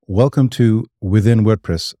Welcome to Within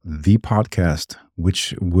WordPress, the podcast,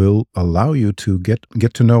 which will allow you to get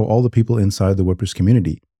to know all the people inside the WordPress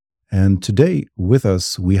community. And today with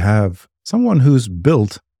us, we have someone who's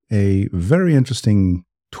built a very interesting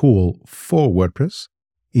tool for WordPress,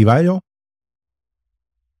 Ivailo.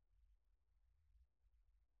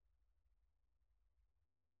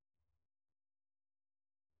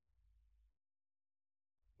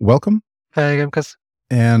 Welcome. Hey, Gemkas.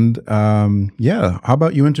 And how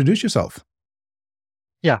about you introduce yourself?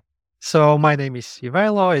 Yeah. So my name is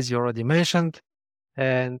Ivailo, as you already mentioned,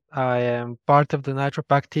 and I am part of the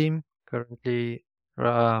NitroPack team, currently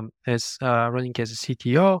as running as a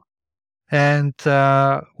CTO. And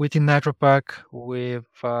within NitroPack, we've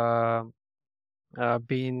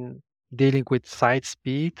been dealing with site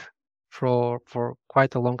speed for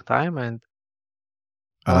quite a long time. And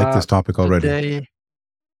I like this topic already. today,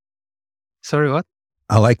 sorry, what?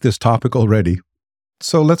 I like this topic already.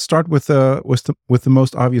 So let's start with the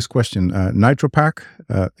most obvious question. NitroPack,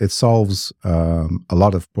 it solves a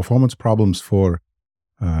lot of performance problems for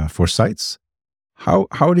sites.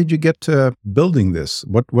 How did you get to building this?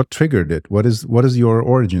 What triggered it? What is your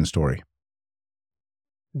origin story?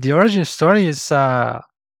 The origin story is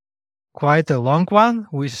quite a long one.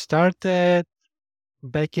 We started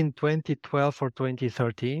back in 2012 or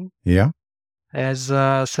 2013. Yeah. As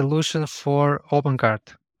a solution for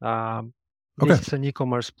OpenCart. Okay. This is an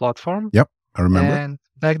e-commerce platform. Yep, I remember. And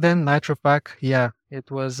back then, NitroPack, it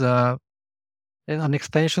was an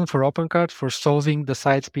extension for OpenCart for solving the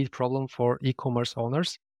site speed problem for e-commerce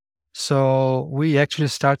owners. So we actually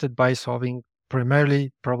started by solving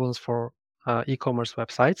primarily problems for e-commerce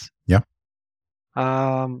websites. Yeah.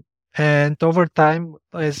 And over time,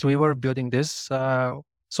 as we were building this,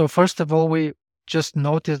 so first of all, we just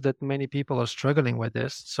noticed that many people are struggling with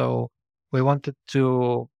this. So we wanted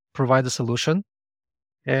to provide a solution.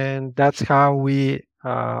 And that's how we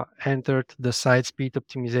entered the site speed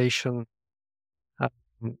optimization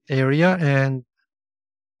area. And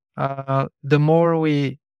the more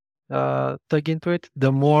we dug into it,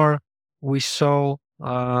 the more we saw,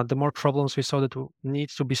 the more problems we saw that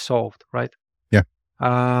needs to be solved, right?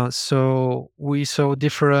 Yeah. So we saw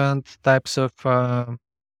different types of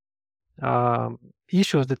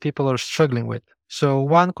issues that people are struggling with. So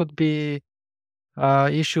one could be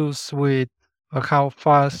issues with how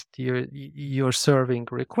fast you're serving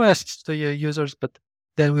requests to your users, but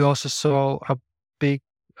then we also saw a big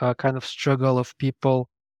kind of struggle of people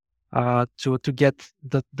to get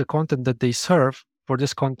the content that they serve, for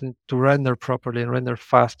this content to render properly and render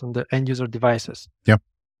fast on the end user devices. Yeah.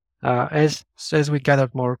 As we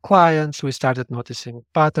gathered more clients, we started noticing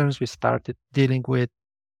patterns. We started dealing with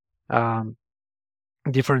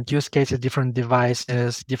different use cases, different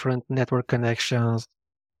devices, different network connections.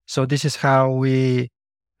 So this is how we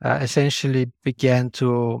essentially began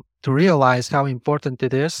to realize how important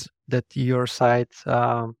it is that your site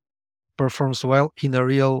performs well in a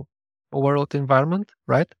real world environment,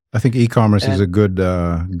 right? I think e-commerce is a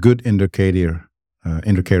good indicator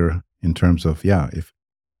in terms of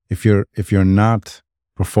if you're not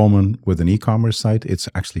performing with an e-commerce site, it's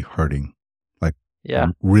actually hurting,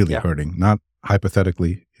 really hurting. Not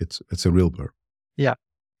hypothetically, it's a real burn. Yeah,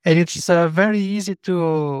 and it's very easy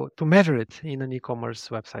to measure it in an e-commerce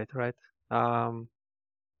website, right?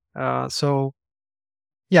 So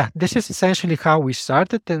this is essentially how we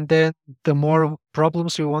started, and then the more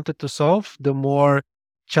problems we wanted to solve, the more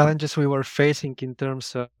challenges we were facing in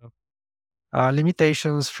terms of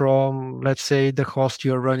limitations from, let's say, the host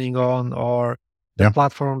you're running on, or the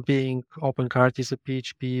platform being OpenCart is a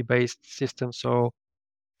PHP-based system, so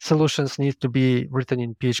solutions need to be written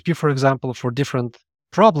in PHP, for example, for different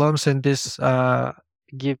problems, and this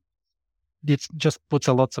just puts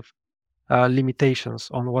a lot of limitations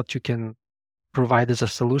on what you can provide as a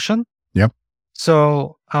solution. Yep.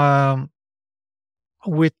 So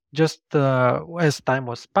with just as time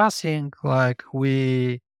was passing,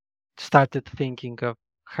 we started thinking of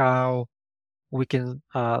how we can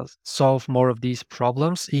solve more of these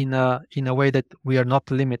problems in a way that we are not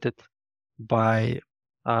limited by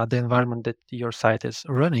the environment that your site is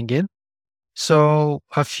running in. So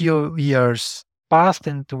a few years passed,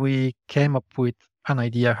 and we came up with an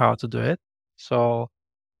idea how to do it. So,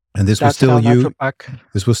 and this was still you.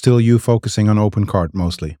 This was still you focusing on OpenCart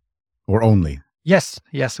mostly, or only? Yes,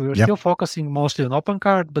 we were still focusing mostly on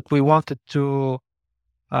OpenCart, but we wanted to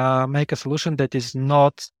make a solution that is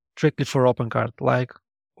not strictly for OpenCart. Like,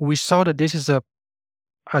 we saw that this is a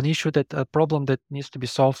problem that needs to be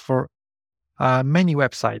solved for many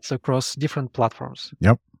websites across different platforms.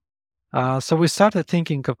 Yep. So we started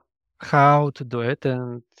thinking of how to do it,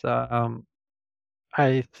 and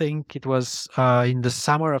I think it was in the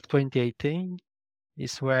summer of 2018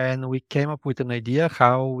 is when we came up with an idea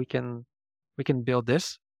how we can build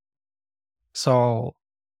this. So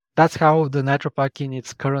that's how the NitroPack in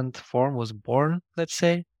its current form was born, let's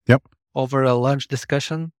say. Yep. Over a lunch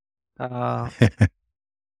discussion. Yeah.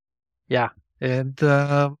 And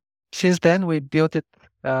since then, we built it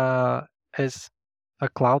as a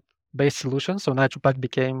cloud-based solution. So NitroPack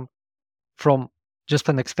became from just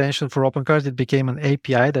an extension for OpenCart, it became an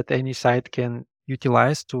API that any site can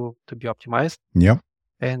utilize to be optimized. Yep.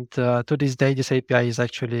 And to this day, this API is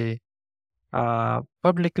actually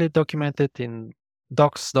publicly documented in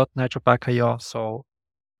docs.nitropack.io. So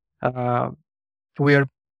we're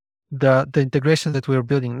the integration that we're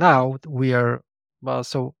building now. We are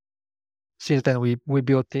so since then we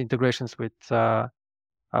built the integrations with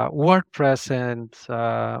WordPress and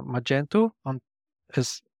Magento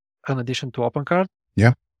as an addition to OpenCart.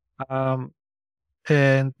 Yeah.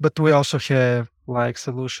 But we also have like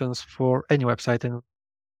solutions for any website, and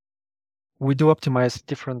we do optimize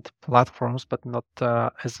different platforms, but not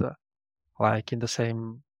as like in the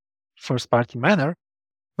same first-party manner.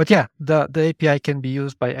 But yeah, the API can be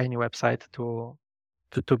used by any website to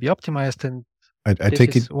be optimized, and I this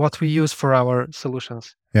take is it. what we use for our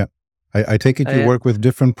solutions. Yeah, I take it you work with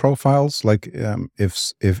different profiles. Like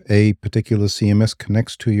if a particular CMS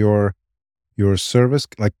connects to your service,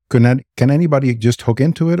 like can anybody just hook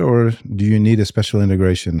into it, or do you need a special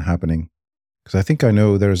integration happening? Because I think I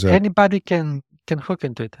know there's anybody can hook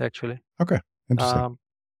into it actually. Okay, interesting.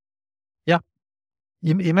 Yeah,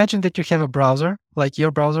 imagine that you have a browser. Like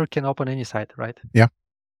your browser can open any site, right? Yeah.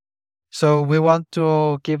 So we want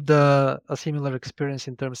to give a similar experience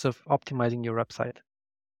in terms of optimizing your website.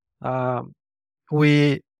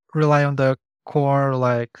 We rely on the core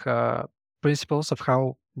like principles of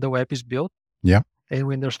how the web is built. Yeah. And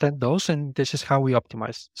we understand those, and this is how we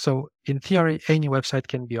optimize. So in theory, any website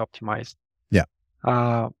can be optimized. Yeah.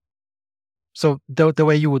 So the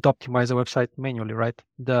way you would optimize a website manually, right?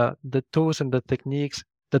 The tools and the techniques,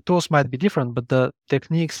 the tools might be different, but the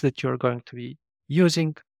techniques that you're going to be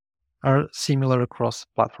using are similar across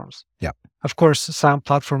platforms. Yeah. Of course, some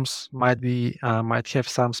platforms might have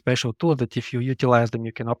some special tool that if you utilize them,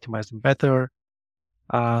 you can optimize them better.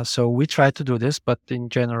 So we try to do this, but in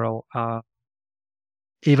general,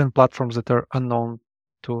 even platforms that are unknown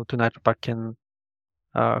to NitroPack can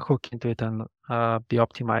hook into it and be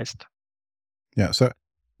optimized. Yeah. So,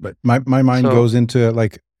 but my mind goes into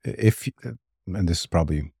like if, and this is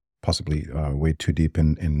probably possibly way too deep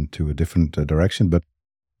into a different direction, but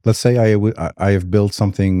let's say I have built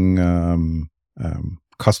something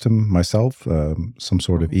custom myself, some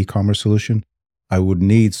sort of e-commerce solution. I would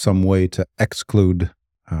need some way to exclude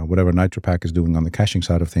whatever NitroPack is doing on the caching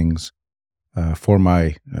side of things for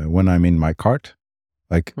my when I'm in my cart.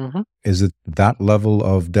 Like, is it that level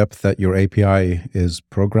of depth that your API is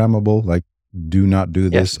programmable? Like, do not do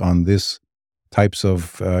this on this types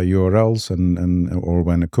of URLs and or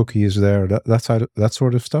when a cookie is there, that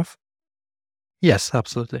sort of stuff? Yes,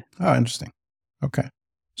 absolutely. Oh, interesting. Okay.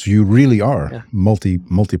 So you really are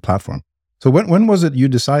multi-platform. So when was it you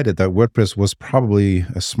decided that WordPress was probably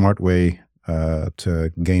a smart way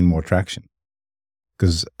to gain more traction?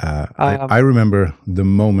 Because I remember the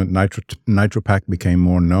moment NitroPack became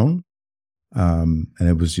more known, and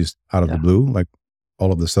it was just out of the blue, like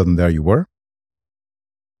all of a sudden there you were.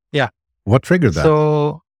 Yeah. What triggered that?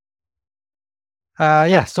 So,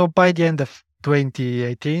 so by the end of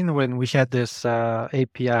 2018, when we had this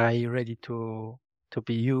API ready to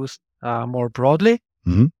be used more broadly,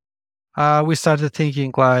 we started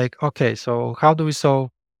thinking like, okay, so how do we solve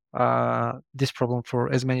this problem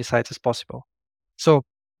for as many sites as possible? So,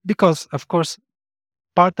 because of course,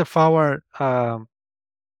 part of our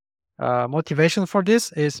motivation for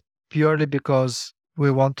this is purely because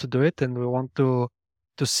we want to do it and we want to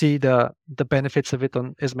see the benefits of it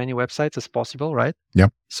on as many websites as possible, right? Yeah.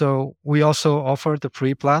 So we also offer the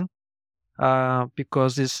free plan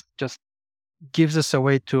because this just gives us a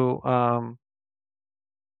way to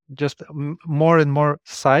just more and more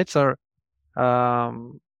sites are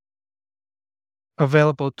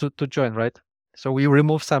available to join, right? So we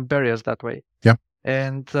remove some barriers that way. Yeah.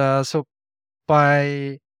 And so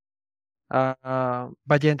by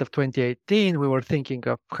the end of 2018, we were thinking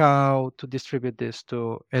of how to distribute this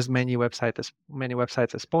to as many websites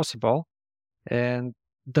as possible. And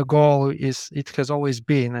the goal it has always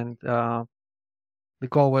been, and the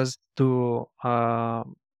goal was to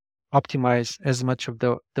optimize as much of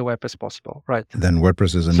the web as possible, right? And then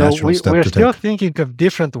WordPress is a natural step to take. We're still thinking of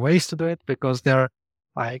different ways to do it because there,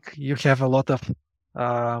 like, you have a lot of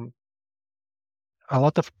a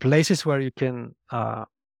lot of places where you can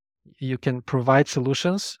provide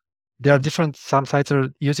solutions. There are different. Some sites are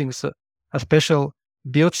using a special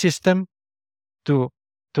build system to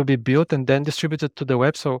be built and then distributed to the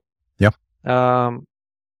web. So Yeah.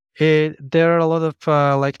 There are a lot of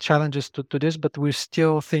like challenges to this, but we're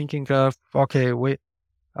still thinking of, okay, we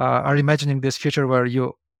are imagining this future where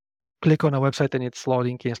you click on a website and it's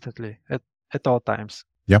loading instantly at all times.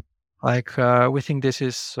 Yeah. Like we think this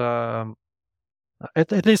is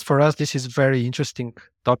at least for us, this is very interesting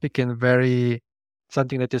topic and very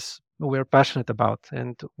something that is we're passionate about,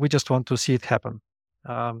 and we just want to see it happen.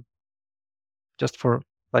 Just for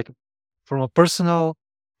like from a personal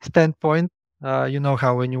standpoint, you know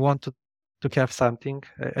how when you want to have something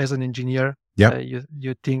as an engineer, Yeah.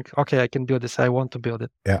 you think, okay, I can build this. I want to build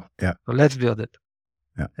it. Yeah. Yeah. So let's build it.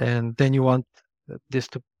 Yeah. And then you want this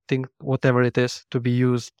to think whatever it is to be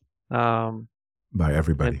used By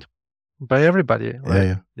everybody. By everybody, right?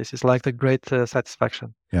 Yeah. This is like the great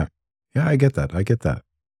satisfaction. Yeah. Yeah, I get that.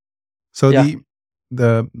 So Yeah.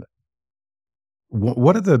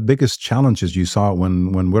 what are the biggest challenges you saw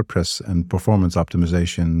when WordPress and performance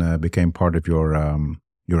optimization became part of your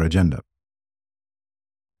agenda?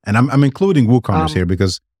 And I'm including WooCommerce here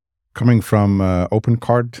because coming from open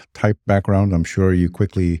cart type background, I'm sure you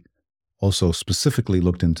quickly also specifically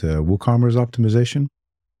looked into WooCommerce optimization.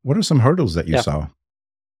 What are some hurdles that you saw?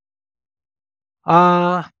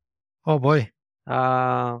 Oh boy.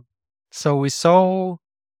 So we saw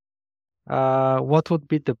what would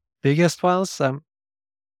be the biggest ones. I'm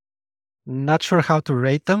not sure how to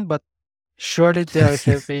rate them, but surely there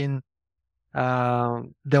have been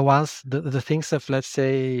the things of, let's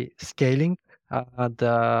say, scaling, let's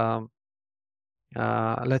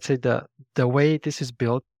say the way this is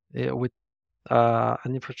built with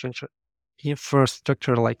an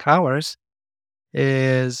infrastructure like ours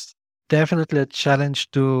is definitely a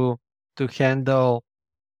challenge to handle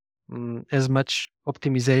as much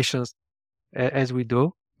optimizations as we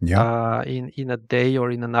do in a day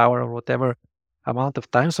or in an hour or whatever amount of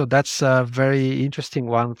time. So that's a very interesting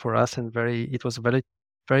one for us, and it was a very,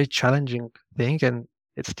 very challenging thing, and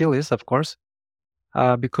it still is, of course,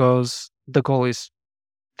 because the goal is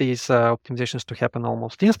these optimizations to happen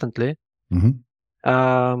almost instantly.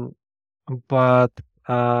 But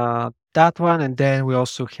that one, and then we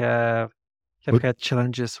also have had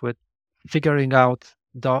challenges with figuring out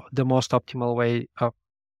the most optimal way of,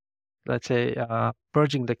 let's say,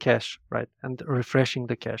 purging the cache, right, and refreshing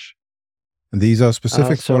the cache. And these are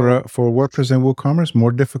specific for WordPress and WooCommerce,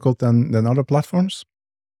 more difficult than other platforms?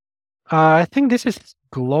 I think this is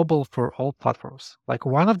global for all platforms. Like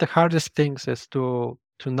one of the hardest things is to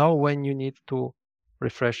know when you need to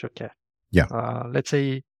refresh your cache. Yeah. Let's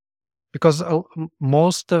say, because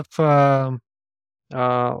most of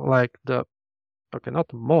like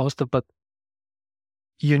not most, but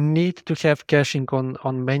you need to have caching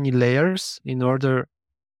on many layers in order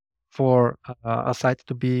for a site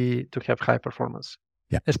to have high performance.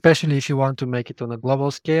 Yeah. Especially if you want to make it on a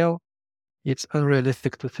global scale, it's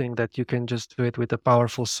unrealistic to think that you can just do it with a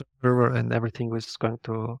powerful server and everything is going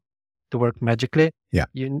to work magically. Yeah.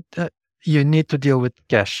 You need to deal with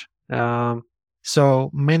cache. So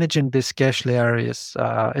managing this cache layer is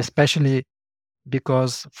especially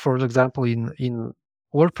because, for example, in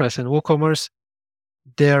WordPress and WooCommerce,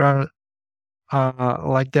 there are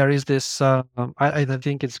there is this. I don't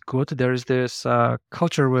think it's good. There is this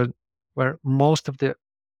culture where most of the,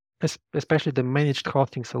 especially the managed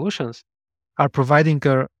hosting solutions, are providing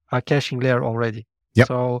a caching layer already. Yep.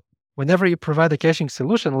 So whenever you provide a caching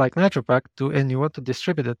solution like NitroPack and you want to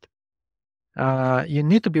distribute it, you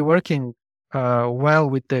need to be working well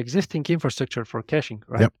with the existing infrastructure for caching,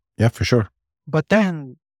 right? Yep. Yeah, for sure. But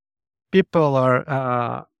then people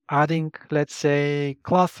are adding, let's say,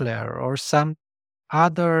 Cloudflare or some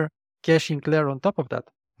other caching layer on top of that.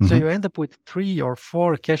 So you end up with 3 or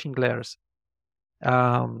 4 caching layers,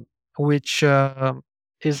 which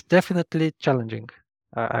is definitely challenging,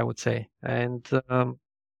 I would say. And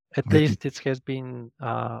at least it has been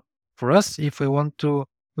for us, if we want to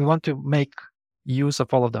make use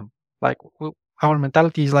of all of them. Like our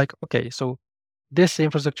mentality is like, okay, so this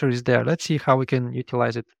infrastructure is there. Let's see how we can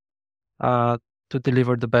utilize it to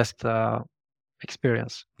deliver the best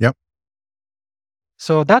experience. Yep.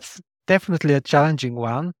 So that's definitely a challenging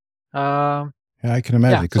one. Yeah, I can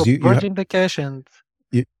imagine, because so purging the cache and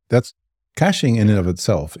that's caching in and of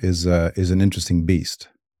itself is an interesting beast.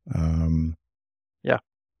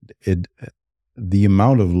 The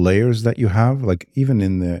amount of layers that you have, like even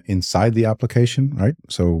inside the application, right?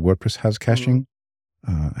 So WordPress has caching,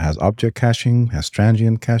 has object caching, has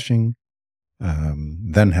transient caching.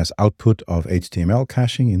 then has output of HTML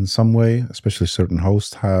caching in some way, especially certain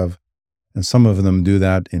hosts have. And some of them do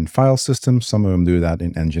that in file systems. Some of them do that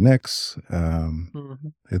in Nginx.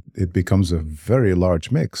 It becomes a very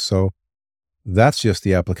large mix. So that's just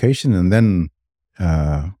the application. And then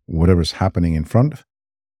whatever's happening in front.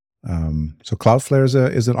 So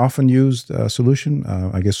Cloudflare is an often used solution.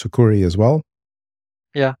 I guess Sucuri as well.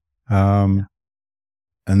 Yeah. And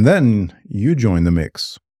then you join the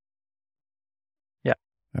mix. Yeah.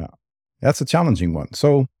 That's a challenging one.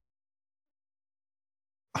 So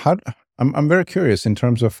I'm very curious in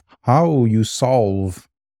terms of how you solve,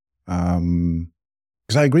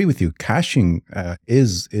 because I agree with you. Caching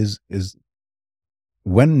is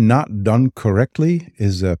when not done correctly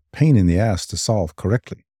is a pain in the ass to solve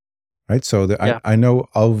correctly, right? So I know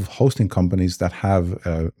of hosting companies that have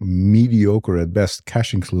a mediocre at best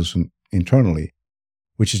caching solution internally,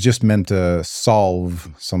 which is just meant to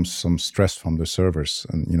solve some stress from the servers,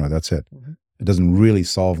 and that's it. It doesn't really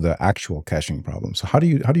solve the actual caching problem. So how do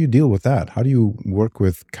you deal with that? How do you work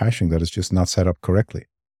with caching that is just not set up correctly?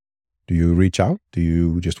 Do you reach out? Do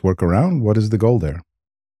you just work around? What is the goal there?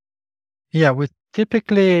 Yeah, we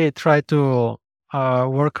typically try to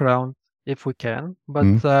work around if we can,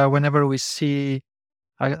 but whenever we see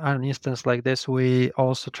an instance like this, we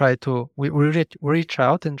also try to we reach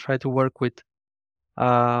out and try to work with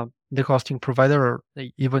the hosting provider, or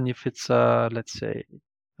even if it's let's say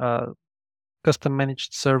custom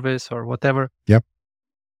managed service or whatever. Yep.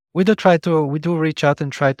 We do reach out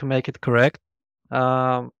and try to make it correct.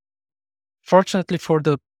 Fortunately for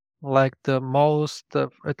at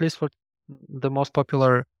least for the most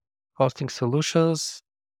popular hosting solutions,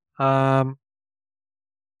 it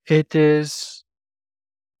is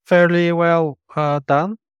fairly well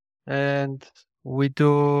done, and we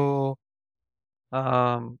do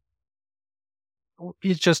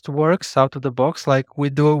it just works out of the box. Like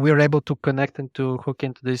we're able to connect and to hook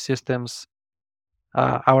into these systems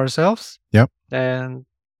ourselves. Yep. And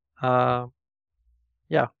but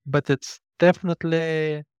it's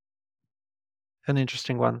definitely an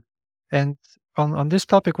interesting one. And on this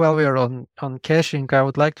topic, while we are on caching, I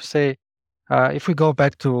would like to say, if we go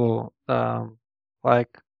back to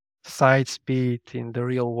like site speed in the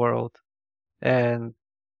real world and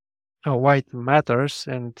why it matters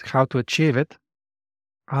and how to achieve it,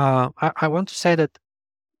 I want to say that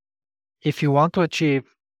if you want to achieve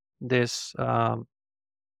this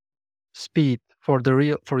speed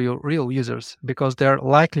for your real users, because they're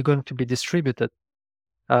likely going to be distributed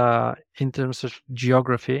in terms of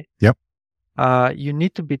geography. Yep. You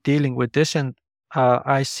need to be dealing with this, and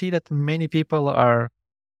I see that many people are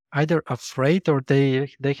either afraid or they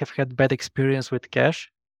have had bad experience with cache,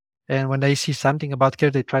 and when they see something about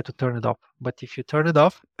cache, they try to turn it off. But if you turn it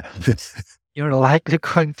off, you're likely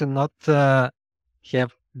going to not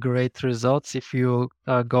have great results if you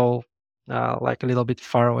go like a little bit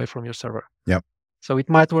far away from your server. Yep. So it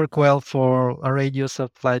might work well for a radius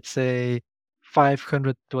of, let's say,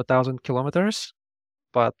 500 to 1,000 kilometers,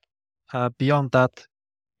 but beyond that,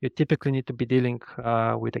 you typically need to be dealing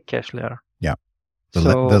with a cache layer. Yeah.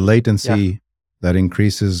 The latency that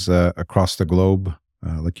increases across the globe,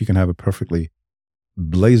 like you can have a perfectly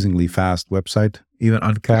blazingly fast website, even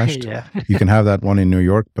uncached. You can have that one in New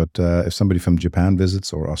York, but if somebody from Japan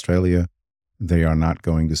visits or Australia, they are not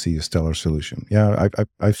going to see a stellar solution. Yeah,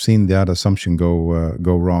 I've seen that assumption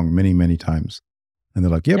go wrong many times, and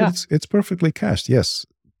they're like, but it's perfectly cached. Yes,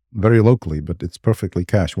 very locally, but it's perfectly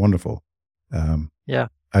cached. Wonderful.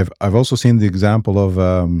 I've also seen the example of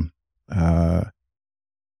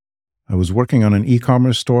I was working on an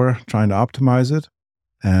e-commerce store trying to optimize it,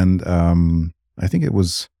 and I think it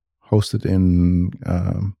was hosted in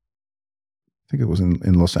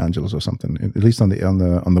in Los Angeles or something, at least on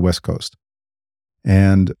the West Coast.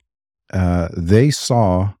 And they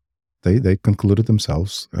concluded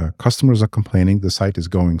themselves, customers are complaining the site is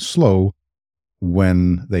going slow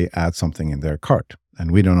when they add something in their cart.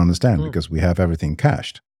 And we don't understand because we have everything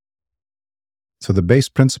cached. So the base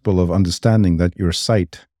principle of understanding that your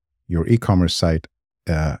site, your e-commerce site,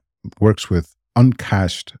 works with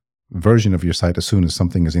uncached version of your site as soon as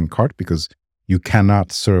something is in cart, because you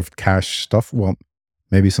cannot serve cache stuff. Well,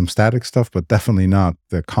 maybe some static stuff, but definitely not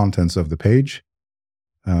the contents of the page.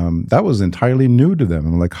 That was entirely new to them.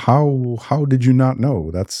 I'm like, how did you not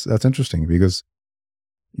know? That's interesting, because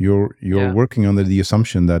you're working under the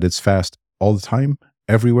assumption that it's fast all the time,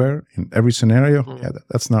 everywhere, in every scenario. Yeah,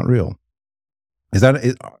 that's not real.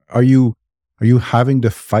 Are you having to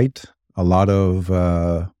fight a lot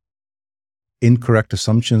of incorrect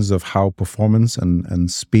assumptions of how performance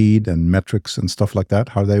and speed and metrics and stuff like that,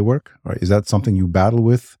 how they work? Or is that something you battle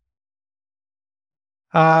with?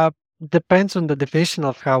 Uh, Depends on the definition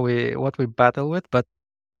of what we battle with, but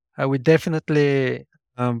we definitely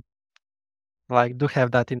um, do have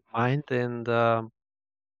that in mind, and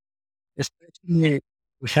especially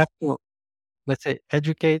we have to, let's say,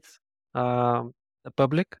 educate the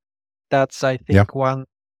public. That's, I Yeah. think, one.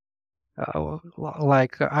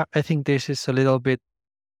 I think this is a little bit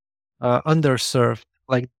underserved.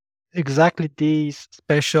 Like exactly these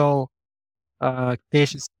special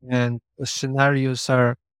cases and scenarios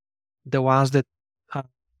are the ones that uh,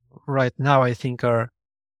 right now I think are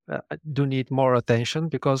do need more attention,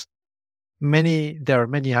 because there are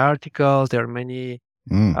many articles, there are many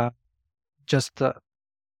Mm. uh, just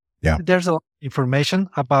Yeah. there's a lot of information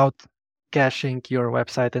about caching your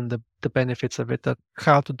website and the benefits of it,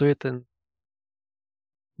 how to do it, and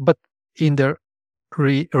but in the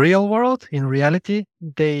real world, in reality,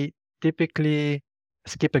 they typically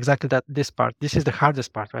skip exactly this part. This is the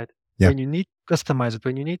hardest part, right? Yeah. When you need to customize it,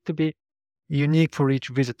 when you need to be unique for each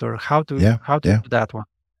visitor, Yeah. how to Yeah. do that one.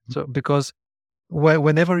 So because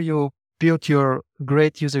whenever you build your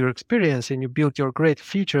great user experience and you build your great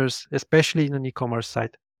features, especially in an e-commerce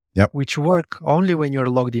site, Yep. which work only when you're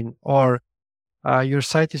logged in, or your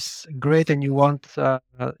site is great and you want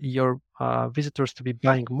your visitors to be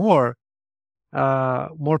buying more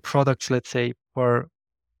products, let's say, per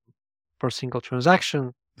single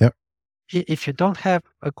transaction. Yep. If you don't have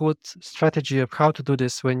a good strategy of how to do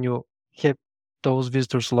this when you have those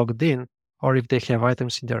visitors logged in, or if they have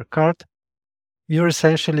items in their cart, you're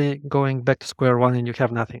essentially going back to square one and you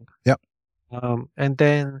have nothing. Yep. And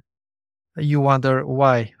then you wonder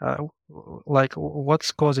why,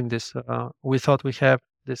 what's causing this? We thought we have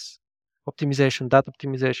this optimization, that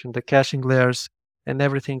optimization, the caching layers, and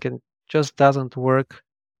everything, and just doesn't work.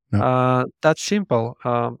 No. That's simple.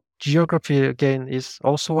 Geography again is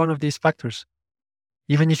also one of these factors.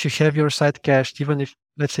 Even if you have your site cached, even if,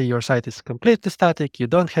 let's say, your site is completely static, you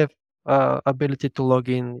don't have ability to log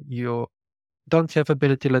in, you don't have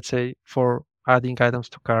ability, let's say, for adding items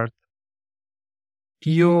to cart.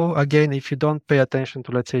 You again, if you don't pay attention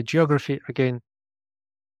to, let's say, geography, again,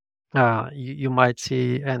 you might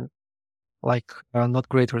see and not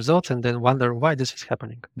great results, and then wonder why this is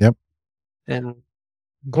happening. Yep. And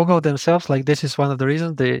Google themselves, like this is one of the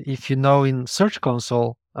reasons. If you know, in Search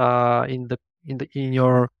Console, in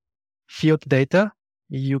your field data,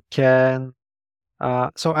 you can.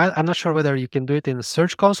 So I'm not sure whether you can do it in the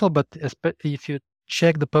Search Console, but if you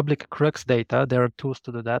check the public crux data, there are tools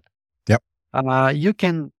to do that. Yep. You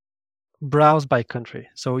can browse by country,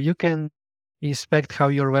 so you can inspect how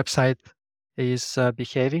your website is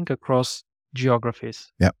behaving across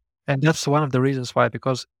geographies. Yep. And that's one of the reasons why,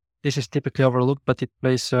 because this is typically overlooked, but it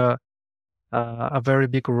plays a very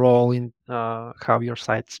big role in how your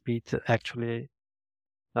site speed actually,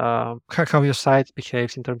 how your site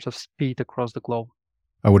behaves in terms of speed across the globe.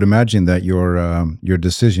 I would imagine that your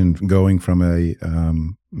decision going from a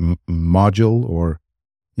module or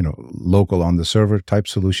local on the server type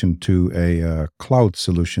solution to a cloud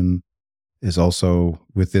solution is also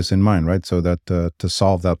with this in mind, right? So that to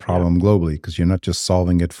solve that problem globally, because you're not just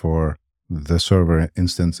solving it for the server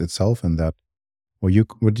instance itself, and that, what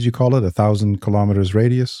did you call it? 1,000 kilometers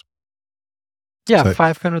radius? Yeah, So,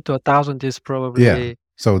 500 to 1,000 is probably. yeah.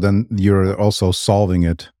 So then you're also solving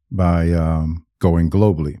it by going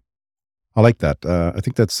globally. I like that. I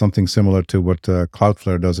think that's something similar to what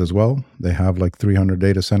Cloudflare does as well. They have like 300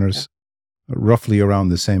 data centers, roughly around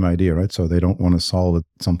the same idea, right? So they don't want to solve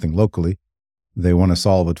something locally. They want to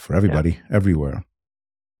solve it for everybody, everywhere.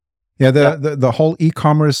 Yeah, the whole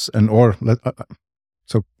e-commerce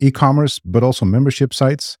so e-commerce, but also membership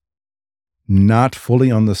sites, not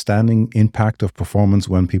fully understanding impact of performance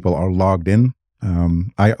when people are logged in.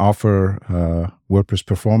 I offer WordPress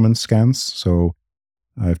performance scans, so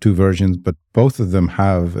I have two versions, but both of them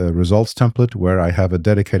have a results template where I have a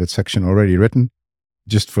dedicated section already written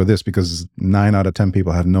just for this, because 9 out of 10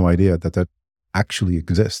 people have no idea that actually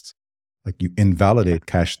exists. Like, you invalidate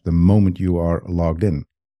cache the moment you are logged in.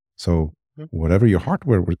 So whatever your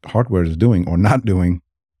hardware is doing or not doing,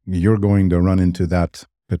 you're going to run into that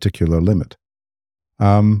particular limit.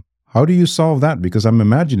 How do you solve that? Because I'm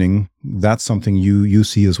imagining that's something you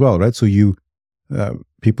see as well, right? So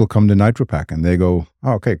people come to NitroPack and they go,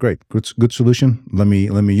 "Oh, okay, great, good solution. Let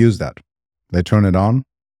me use that." They turn it on,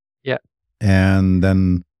 and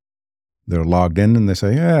then they're logged in and they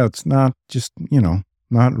say, "Yeah, it's not just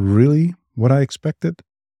not really what I expected."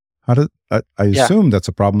 I assume that's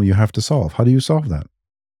a problem you have to solve. How do you solve that?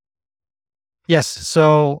 Yes.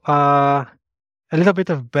 So a little bit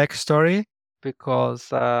of backstory,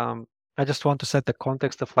 because I just want to set the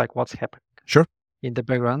context of what's happening. Sure. In the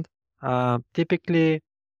background. Typically,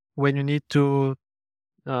 when you need to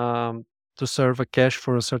serve a cache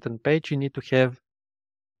for a certain page, you need to have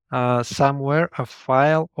somewhere a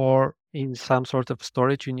file or in some sort of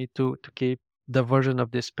storage. You need to keep the version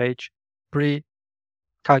of this page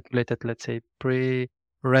pre-calculated, let's say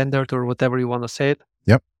pre-rendered or whatever you want to say it.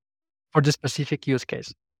 Yep. For this specific use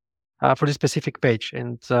case, for this specific page,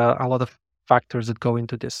 and a lot of factors that go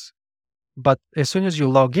into this. But as soon as you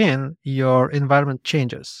log in, your environment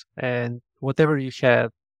changes, and whatever you had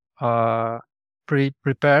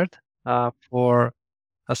prepared for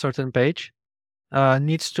a certain page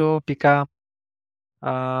needs to become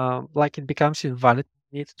like it becomes invalid.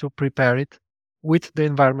 Needs to prepare it with the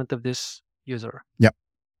environment of this user. Yep.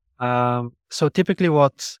 So typically,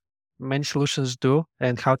 what many solutions do,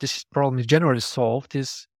 and how this problem is generally solved,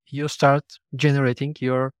 is you start generating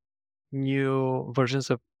your new versions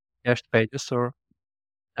of cached pages or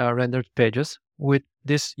rendered pages with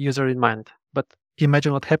this user in mind. But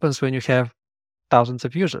imagine what happens when you have thousands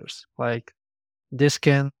of users. Like this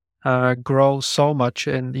can grow so much,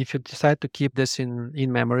 and if you decide to keep this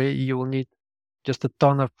in memory, you will need just a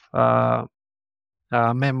ton of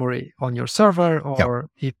memory on your server, or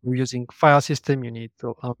if you're using file system, you need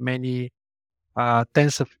many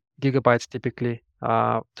tens of gigabytes typically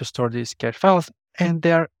to store these cache files, and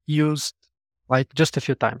they're used like just a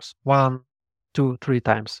few times, 1, 2, 3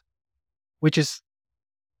 times, which is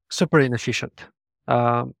super inefficient.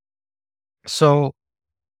 So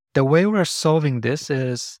the way we're solving this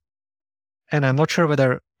is, and I'm not sure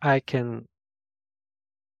whether I can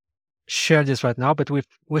share this right now, but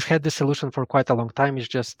we've had this solution for quite a long time. It's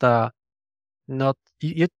just not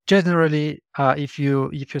you generally if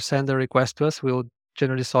you send a request to us, we'll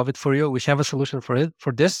generally solve it for you. We have a solution for it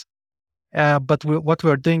for this, but what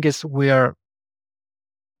we're doing is we have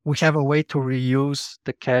a way to reuse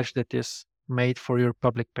the cache that is made for your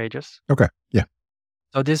public pages. Okay. Yeah.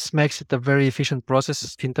 So this makes it a very efficient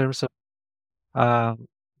process in terms of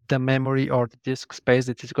the memory or the disk space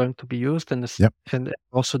that is going to be used, and and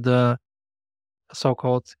also the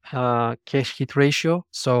so-called cache hit ratio.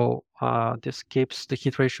 So this keeps the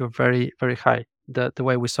hit ratio very, very high. The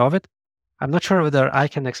way we solve it, I'm not sure whether I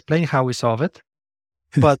can explain how we solve it,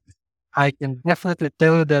 but I can definitely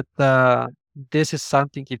tell you that this is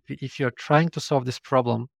something. If you're trying to solve this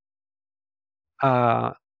problem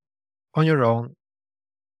on your own,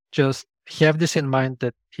 just have this in mind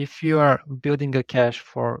that if you are building a cache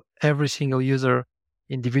for every single user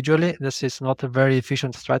individually, this is not a very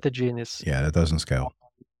efficient strategy, and it's that doesn't scale.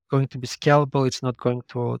 Going to be scalable. It's not going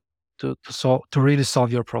to really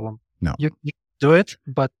solve your problem. No, you do it,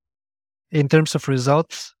 but in terms of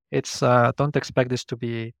results, it's don't expect this to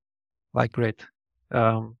be like great,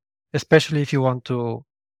 especially if you want to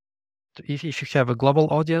if you have a global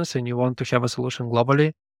audience and you want to have a solution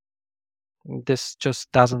globally. This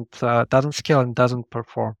just doesn't scale and doesn't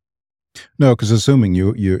perform. No, because assuming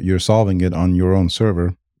you're solving it on your own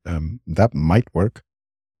server, that might work.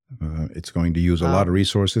 It's going to use a lot of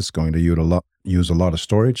resources, going to use a lot of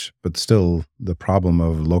storage, but still the problem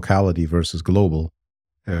of locality versus global,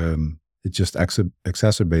 it just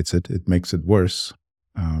exacerbates it. It makes it worse.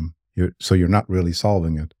 So you're not really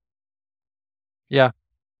solving it. Yeah.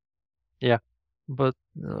 But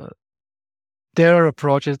there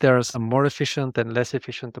are some more efficient and less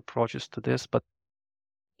efficient approaches to this, but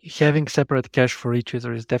having separate cache for each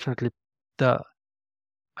user is definitely the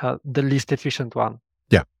least efficient one.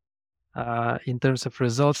 Yeah. In terms of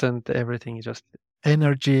results and everything, just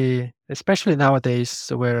energy, especially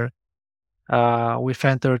nowadays where we've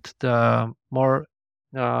entered the more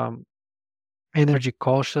energy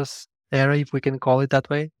cautious era, if we can call it that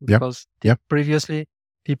way, because previously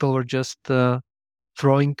people were just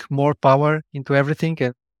throwing more power into everything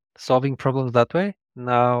and solving problems that way.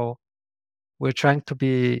 Now we're trying to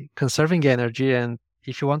be conserving energy, and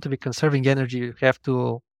if you want to be conserving energy, you have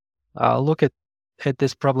to look at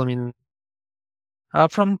this problem in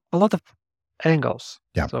from a lot of angles.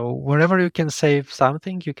 Yeah. So wherever you can save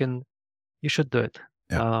something, you should do it.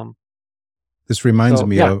 Yeah. This reminds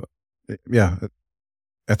me of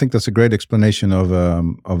I think that's a great explanation of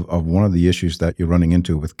one of the issues that you're running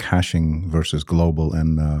into with caching versus global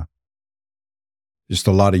and just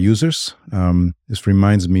a lot of users. This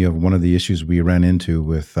reminds me of one of the issues we ran into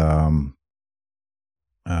with the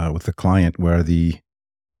client, where the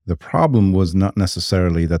problem was not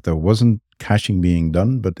necessarily that there wasn't caching being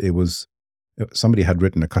done, but it was somebody had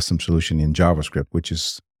written a custom solution in JavaScript, which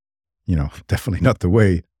is, definitely not the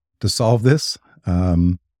way to solve this.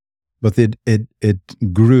 But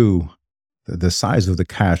it grew, the size of the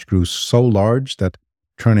cache grew so large that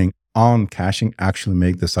turning on caching actually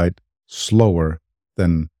made the site slower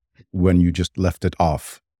than when you just left it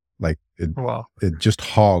off. Like Wow. it just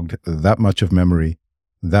hogged that much of memory,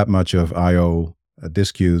 that much of I/O,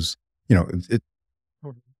 disk use. It's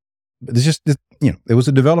just, it was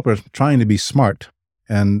a developer trying to be smart,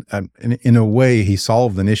 and in a way he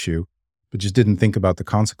solved an issue, but just didn't think about the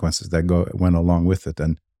consequences that went along with it.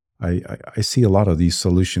 And I see a lot of these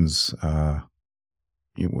solutions,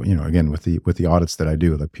 again with the audits that I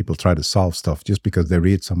do, like people try to solve stuff just because they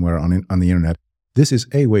read somewhere on the internet. This is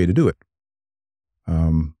a way to do it.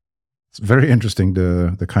 It's very interesting,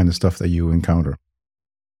 the kind of stuff that you encounter.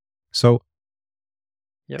 So,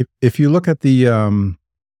 Yep. if you look at the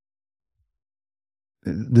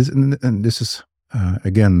this is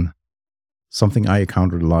again something I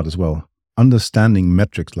encountered a lot as well. Understanding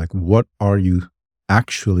metrics, like what are you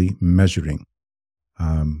actually measuring?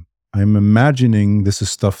 I'm imagining this is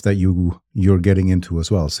stuff that you're getting into as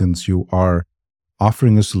well, since you are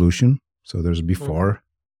offering a solution. So there's before,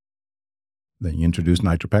 then you introduce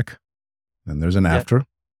NitroPack, then there's an after.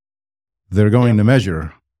 They're going to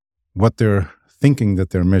measure what they're thinking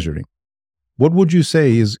that they're measuring. What would you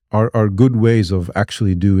say are good ways of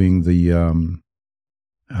actually doing the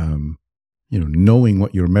knowing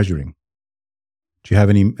what you're measuring? Do you have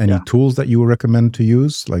any tools that you would recommend to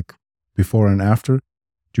use, like before and after?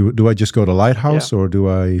 Do I just go to Lighthouse, or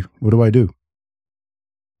what do I do?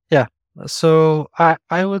 Yeah. So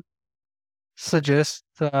I would suggest,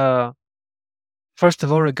 first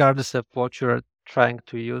of all, regardless of what you're trying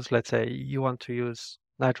to use, let's say you want to use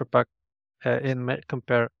NitroPack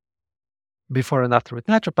compare before and after with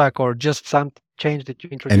NitroPack, or just some change that you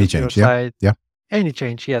introduce to your site. Yeah. Any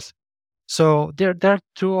change, yes. So there are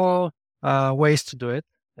two ways to do it,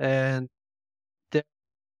 and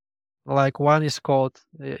like one is called,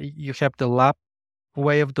 you have the lab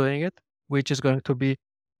way of doing it, which is going to be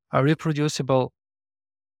a reproducible,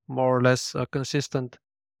 more or less a consistent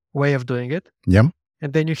way of doing it. Yeah.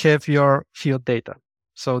 And then you have your field data.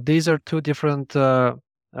 So these are two different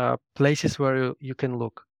places where you can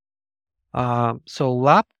look. So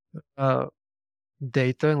lab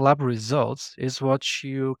data and lab results is what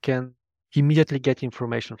you can immediately get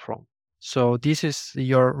information from. So this is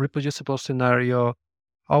your reproducible scenario,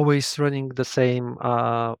 always running the same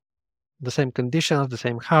conditions, the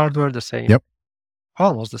same hardware, the same,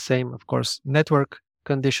 almost the same, of course, network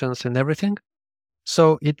conditions and everything.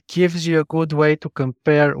 So it gives you a good way to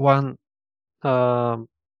compare one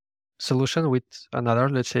solution with another,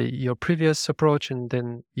 let's say your previous approach and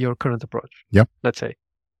then your current approach. Let's say.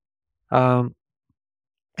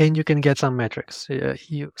 And you can get some metrics.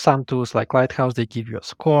 Some tools like Lighthouse, they give you a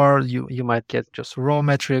score. You might get just raw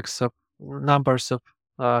metrics of numbers of,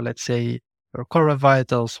 let's say, your core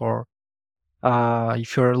vitals, or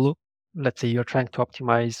if let's say you're trying to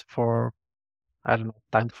optimize for, I don't know,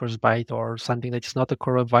 time to first byte or something that is not a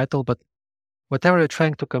core vital, but whatever you're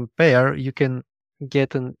trying to compare, you can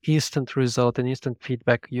get an instant result, an instant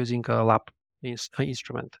feedback using a lab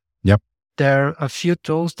instrument. There are a few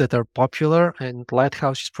tools that are popular, and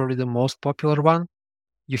Lighthouse is probably the most popular one.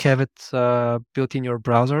 You have it built in your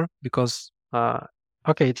browser because,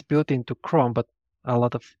 it's built into Chrome, but a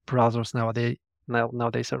lot of browsers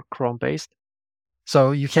nowadays are Chrome-based.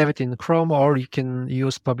 So you have it in Chrome, or you can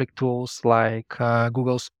use public tools like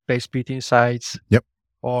Google's PageSpeed Insights.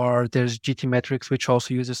 Or there's GTmetrix, which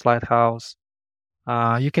also uses Lighthouse.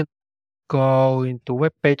 You can go into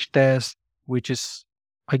web page test, which is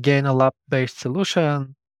again a lab-based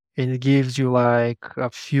solution, and it gives you like a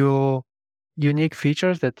few unique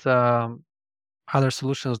features that other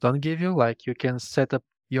solutions don't give you. Like you can set up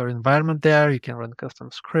your environment there, you can run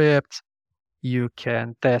custom scripts, you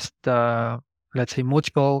can test, let's say,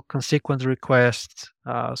 multiple consequence requests.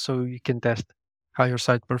 So you can test how your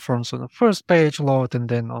site performs on the first page load and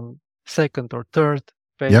then on second or third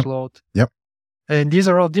page load. And these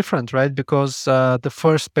are all different, right? Because the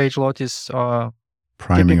first page load is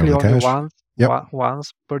typically only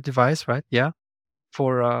once per device, right? Yeah,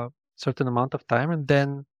 for a certain amount of time. And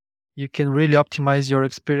then you can really optimize your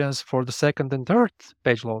experience for the second and third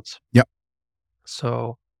page loads.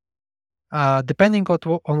 So depending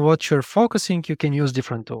on what you're focusing, you can use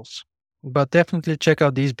different tools. But definitely check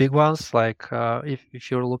out these big ones, like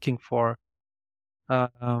if you're looking for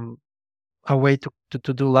a way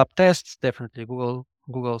to do lab tests, definitely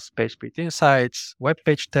Google's PageSpeed Insights, web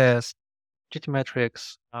page test,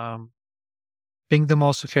 GTmetrix. Pingdom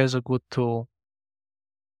also has a good tool.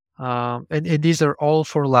 And these are all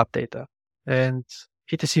for lab data. And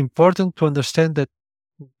it is important to understand that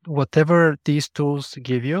whatever these tools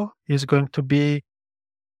give you is going to be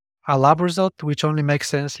a lab result, which only makes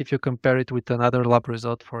sense if you compare it with another lab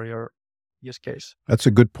result for your use case. That's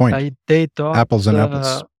a good point. They don't, apples and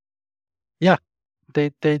apples. Yeah,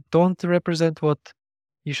 they don't represent what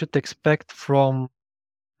you should expect from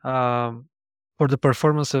um, for the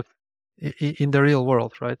performance of in the real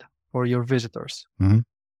world, right? For your visitors. Mhm.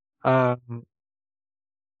 Um,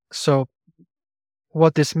 so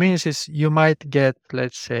what this means is you might get,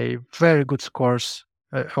 let's say, very good scores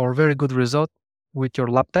or very good result with your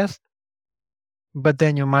lab test, but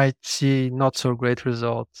then you might see not so great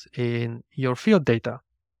results in your field data,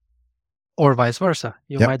 or vice versa.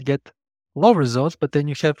 You Yep. might get low results, but then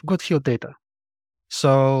you have good field data.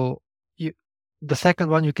 So you, the second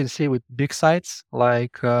one you can see with big sites,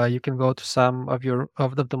 like you can go to some of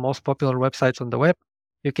the most popular websites on the web.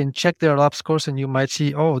 You can check their lab scores, and you might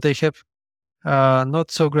see, oh, they have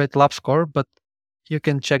not so great lab score, but you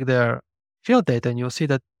can check their field data, and you'll see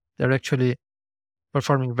that they're actually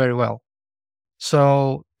performing very well.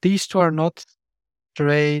 So these two are not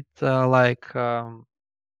straight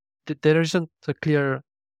there isn't a clear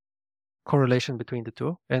correlation between the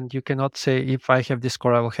two, and you cannot say if I have this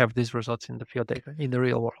score, I will have these results in the field data in the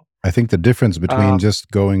real world. I think the difference between Um, just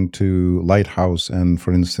going to Lighthouse and,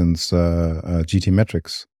 for instance, GT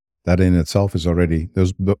metrics, that in itself is already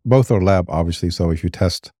both are lab, obviously. So if you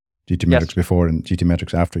test GT metrics yes, before and GT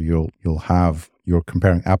metrics after, you're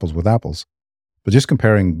comparing apples with apples. But just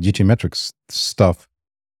comparing GT metrics stuff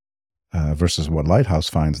versus what Lighthouse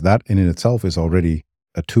finds, that in itself is already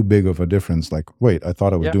a too big of a difference. Like, wait, I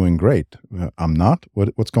thought I was yeah, doing great. I'm not.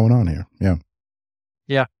 What's going on here? Yeah.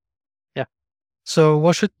 yeah, yeah. So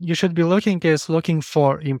what you should be looking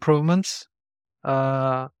for improvements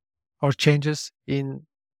uh, or changes in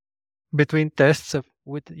between tests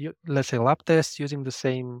let's say lab tests using the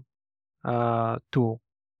same tool.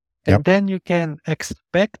 Yep. And then you can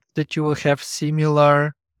expect that you will have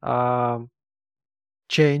similar um,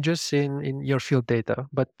 changes in your field data.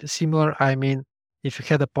 But similar, I mean, if you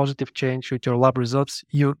had a positive change with your lab results,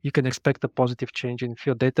 you can expect a positive change in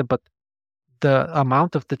field data, but the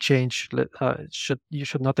amount of the change you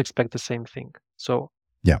should not expect the same thing. So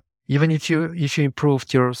Yeah. even if you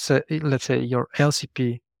improved let's say your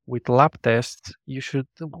LCP with lab tests, you should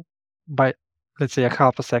by let's say a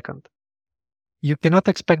half a second. You cannot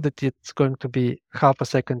expect that it's going to be half a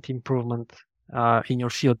second improvement in your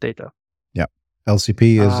field data. Yeah.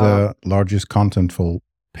 LCP is Uh, largest contentful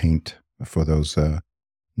paint for those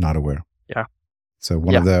not aware. yeah, So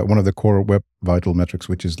yeah, one of the core web vital metrics,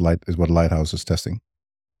 which is what Lighthouse is testing.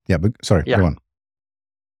 Yeah, but sorry, yeah, go on.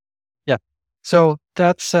 yeah. So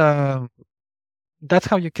that's how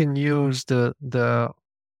you can use the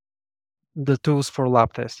tools for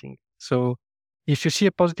lab testing. So if you see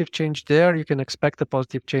a positive change there, you can expect a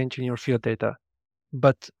positive change in your field data.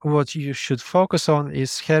 But what you should focus on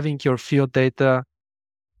is having your field data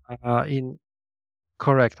in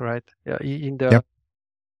correct, right? Yeah, in the Yep.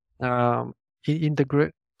 in the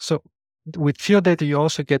grid. So with field data, you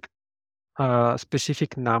also get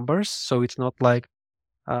specific numbers. So it's not like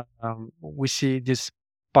we see this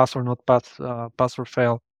pass or not pass or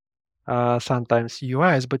fail sometimes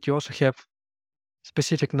UIs, but you also have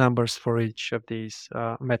specific numbers for each of these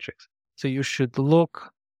metrics. So you should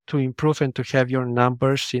look to improve and to have your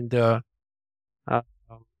numbers uh,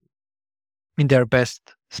 in their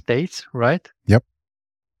best states, right? Yep.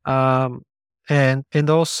 Um, and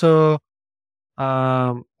also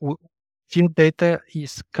field data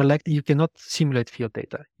is collected. You cannot simulate field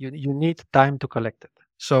data. You need time to collect it.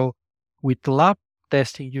 So with lab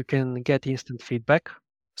testing, you can get instant feedback,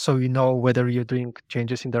 so you know whether you're doing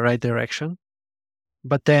changes in the right direction.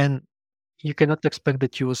 But then you cannot expect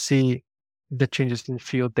that you will see the changes in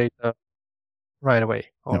field data right away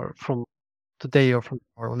Yep. or from today or from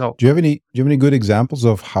tomorrow. No. Do you have any good examples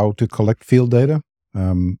of how to collect field data?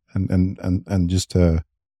 And just to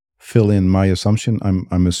fill in my assumption,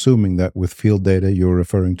 I'm assuming that with field data you're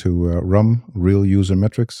referring to real user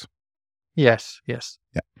metrics. Yes. Yes.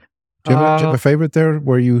 Yeah. Do you have Uh, a favorite there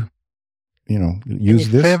where you any use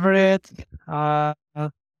this? favorite?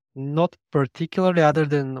 Not particularly, other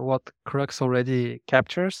than what Crux already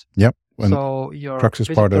captures. Yep. And So your Crux is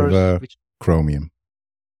part of visitors, which Chromium.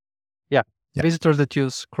 yeah, Yeah. visitors that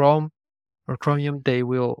use Chrome or Chromium, they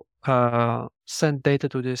will send data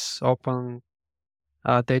to this open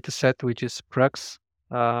data set, which is Crux.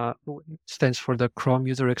 Stands for the Chrome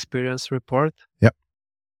User Experience Report, Yep.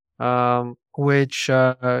 which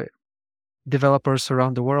developers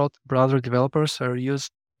around the world, browser developers, are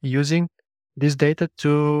using this data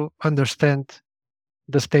to understand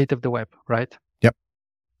the state of the web, right? Yep.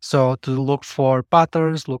 So to look for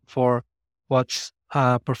patterns, look for what's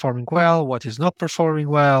performing well, what is not performing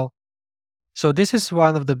well. So this is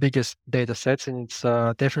one of the biggest data sets, and it's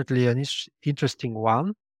definitely an interesting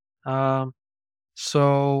one. Um,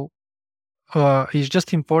 so it's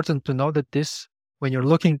just important to know that when you're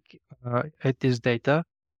looking at this data,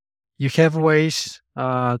 you have ways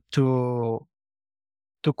to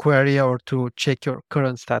query or to check your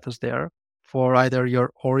current status there for either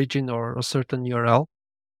your origin or a certain URL.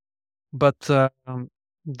 But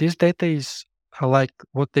this data is like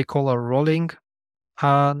what they call a rolling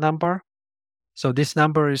number. So this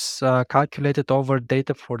number is calculated over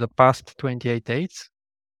data for the past 28 days.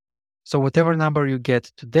 So whatever number you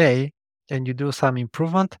get today and you do some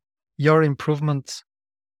improvement, your improvements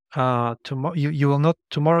tomorrow you will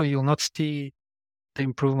not see the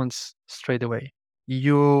improvements straight away.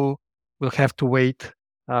 You will have to wait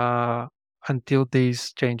until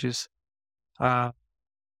these changes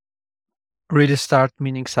really start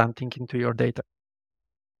meaning something into your data.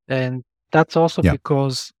 And that's also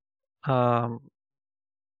because, of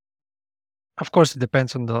course, it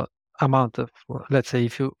depends on the amount of, let's say,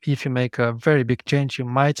 if you make a very big change, you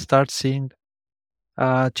might start seeing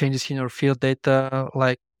changes in your field data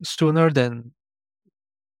like sooner than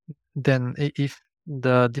if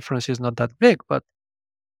the difference is not that big. But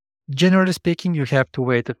generally speaking, you have to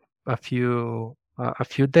wait a few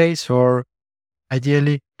days, or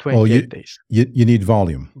ideally 28 days. You need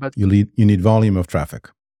volume. But you need volume of traffic.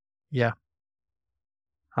 Yeah.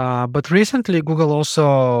 But recently, Google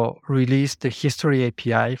also released the history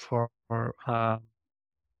API for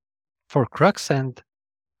Crux, and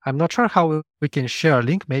I'm not sure how we can share a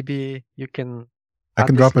link. Maybe you can. I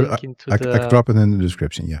can drop it. I can drop it in the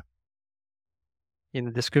description. Yeah. In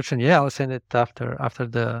the description, yeah, I'll send it after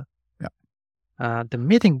the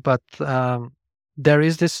meeting. But there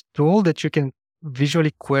is this tool that you can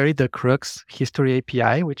visually query the Crux history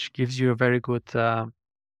API, which gives you a very good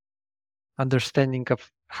understanding of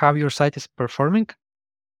how your site is performing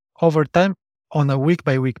over time on a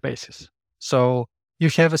week-by-week basis. So you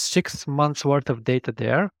have a 6 months worth of data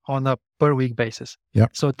there on a per-week basis. Yeah.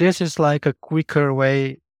 So this is like a quicker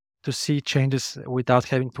way to see changes without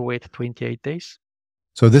having to wait 28 days.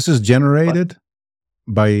 So this is generated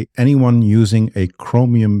by anyone using a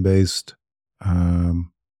Chromium-based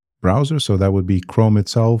browser. So that would be Chrome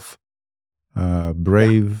itself,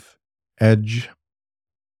 Brave, Edge.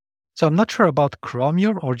 So I'm not sure about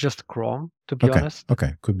Chromium or just Chrome, to be honest.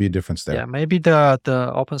 Okay, could be a difference there. Yeah, maybe the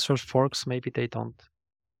open source forks, maybe they don't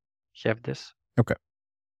have this. Okay.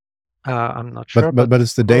 I'm not sure. But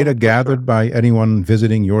it's the data gathered by anyone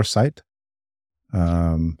visiting your site?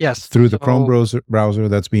 Yes. Through the Chrome browser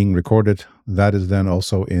that's being recorded, that is then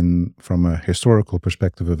also from a historical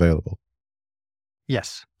perspective available.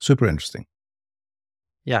 Yes. Super interesting.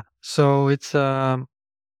 Yeah. So it's also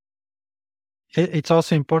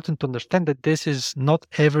important to understand that this is not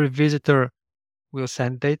every visitor will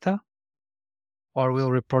send data or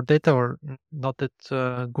will report data, or not that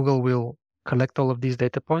Google will collect all of these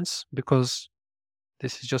data points, because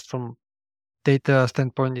this is just from data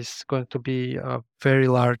standpoint is going to be a very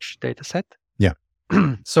large data set. Yeah.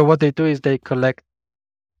 So what they do is they collect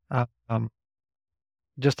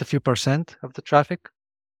just a few % of the traffic.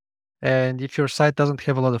 And if your site doesn't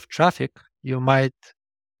have a lot of traffic, you might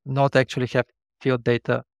not actually have field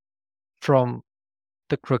data from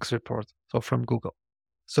the Crux report, so from Google.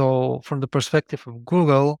 So from the perspective of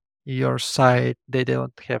Google, your site, they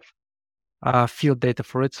don't have field data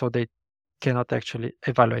for it, so they cannot actually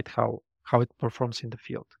evaluate how it performs in the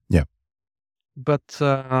field. Yeah. But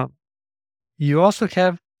you also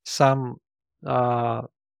have some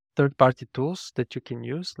third-party tools that you can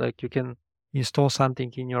use. Like you can install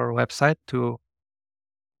something in your website to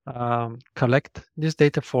collect this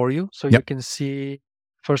data for you. So you can see,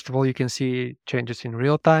 first of all, you can see changes in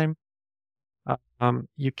real time.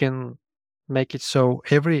 You can make it so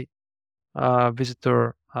every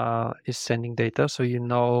visitor is sending data, so you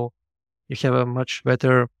have a much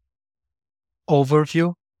better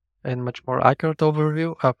overview and much more accurate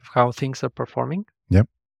overview of how things are performing. Yep.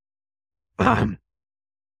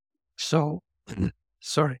 So,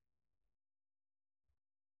 sorry.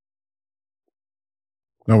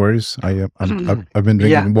 No worries. I've been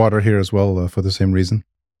drinking water here as well for the same reason.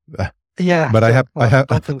 Yeah. But I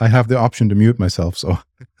have the option to mute myself. So.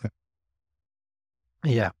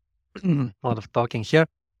 Yeah. A lot of talking here.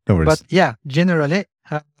 No worries. But yeah, generally,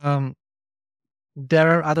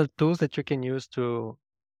 there are other tools that you can use to.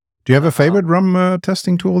 Do you have a favorite RUM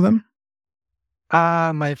testing tool then?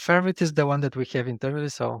 My favorite is the one that we have internally.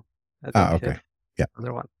 So. Okay. Yeah.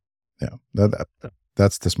 Other one. Yeah.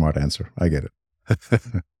 That's the smart answer. I get it.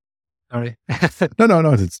 Sorry.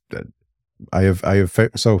 No. It's I have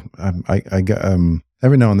so I get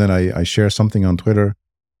every now and then I share something on Twitter,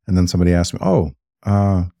 and then somebody asks me, "Oh,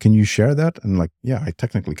 can you share that? And like, yeah, I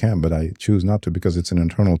technically can, but I choose not to because it's an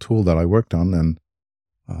internal tool that I worked on, and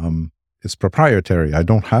it's proprietary. I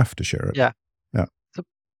don't have to share it. Yeah. Yeah. So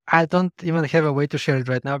I don't even have a way to share it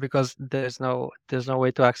right now because there's no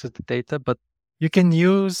way to access the data. But you can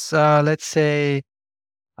use, let's say,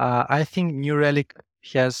 I think New Relic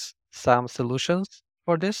has some solutions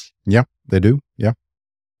for this. Yeah, they do. Yeah.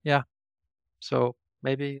 Yeah. So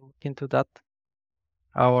maybe look into that.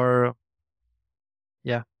 Or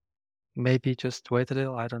yeah, maybe just wait a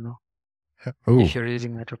little. I don't know. Oh. If you're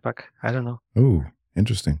using NitroPack, I don't know. Oh,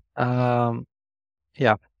 interesting.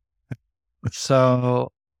 Yeah.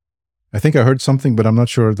 So I think I heard something, but I'm not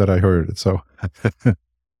sure that I heard it. So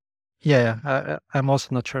yeah, I'm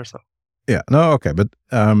also not sure. So yeah, no, okay, but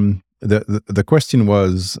the question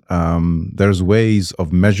was, there's ways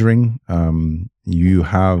of measuring. You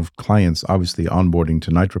have clients obviously onboarding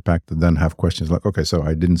to NitroPack that then have questions like, okay, so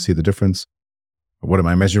I didn't see the difference. What am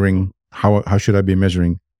I measuring? How should I be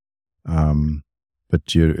measuring? But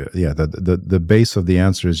the base of the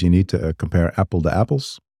answer is you need to compare apple to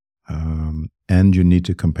apples, and you need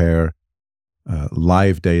to compare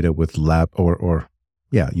live data with lab,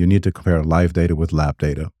 you need to compare live data with lab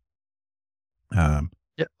data.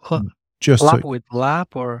 Just lab with lab,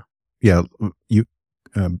 or yeah, you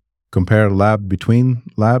compare lab between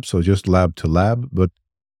labs, so just lab to lab. But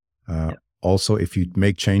also, if you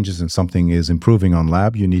make changes and something is improving on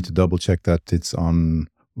lab, you need to double check that it's on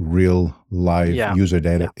real live user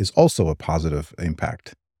data is also a positive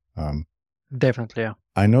impact. Definitely, yeah.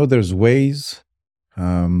 I know there's ways.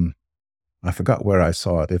 I forgot where I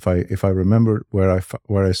saw it. If I remember where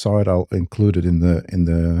I saw it, I'll include it in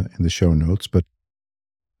the show notes. But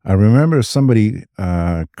I remember somebody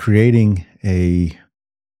creating it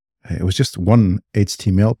was just one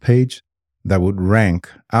HTML page that would rank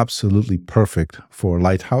absolutely perfect for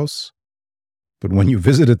Lighthouse. But when you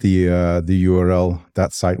visited the URL,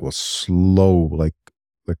 that site was slow, like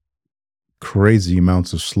crazy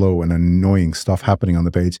amounts of slow and annoying stuff happening on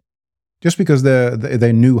the page, just because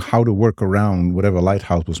they knew how to work around whatever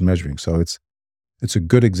Lighthouse was measuring. So it's a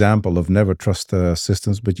good example of never trust the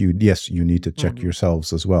systems, but you need to check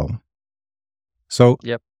yourselves as well. So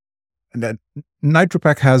that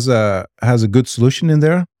NitroPack has a good solution in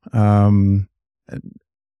there. I'm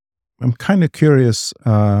kind of curious,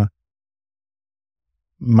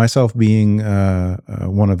 myself being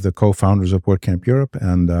one of the co-founders of WordCamp Europe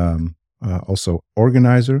and also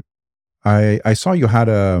organizer. I saw you had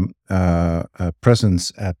a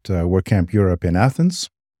presence at WordCamp Europe in Athens.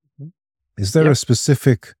 Is there a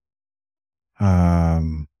specific, I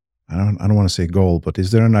don't want to say goal, but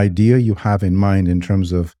is there an idea you have in mind in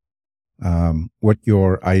terms of what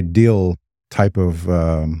your ideal type of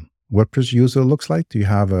WordPress user looks like? Do you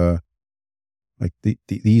have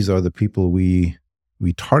these are the people we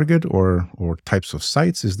target, or types of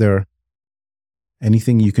sites? Is there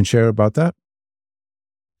anything you can share about that?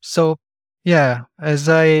 So yeah, as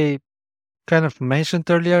I kind of mentioned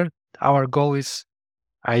earlier, our goal is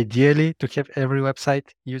ideally to have every website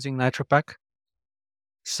using NitroPack.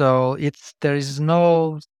 So there's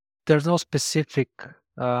no specific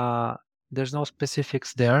there's no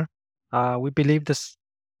specifics there. We believe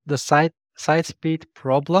the site speed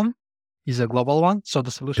problem is a global one, so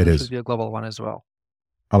the solution should be a global one as well.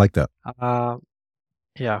 I like that.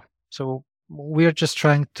 Yeah. So we're just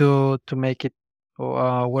trying to make it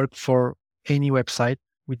work for any website.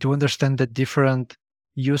 We do understand that different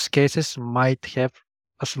use cases might have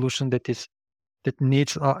a solution that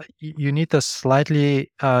needs you need a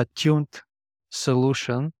slightly tuned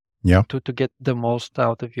solution to get the most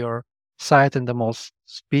out of your site and the most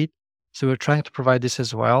speed. So we're trying to provide this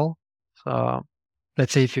as well. So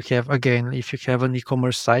let's say if you have an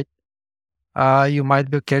e-commerce site, you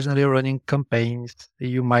might be occasionally running campaigns.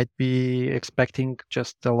 You might be expecting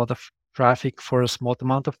just a lot of traffic for a small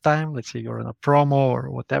amount of time. Let's say you're in a promo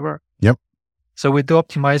or whatever. Yep. So we do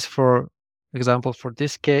optimize, for example, for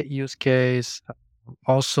this use case.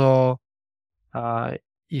 Also,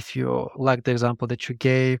 if you like the example that you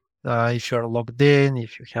gave, if you're logged in,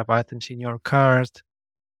 if you have items in your cart,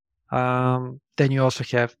 then you also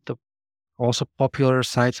have the also popular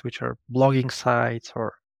sites, which are blogging sites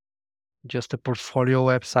or just the portfolio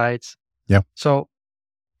websites. Yeah. So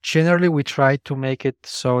generally, we try to make it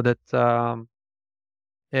so that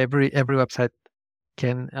every website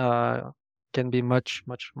can be much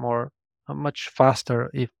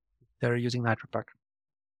faster if they're using NitroPack.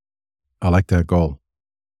 I like that goal.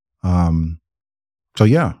 So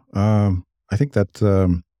yeah, I think that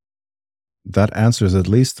that answers at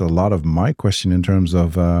least a lot of my question in terms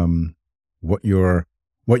of what your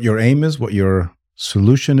aim is, what your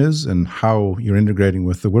solution is and how you're integrating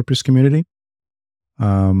with the WordPress community.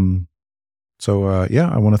 I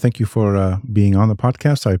want to thank you for being on the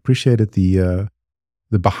podcast. I appreciated the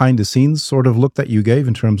behind the scenes sort of look that you gave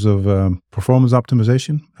in terms of performance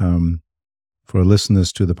optimization. For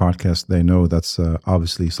listeners to the podcast, they know that's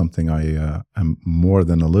obviously something I am more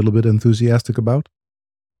than a little bit enthusiastic about.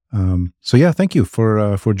 Thank you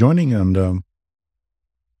for joining, and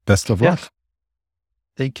best of luck.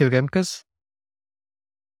 Thank you, Remkes.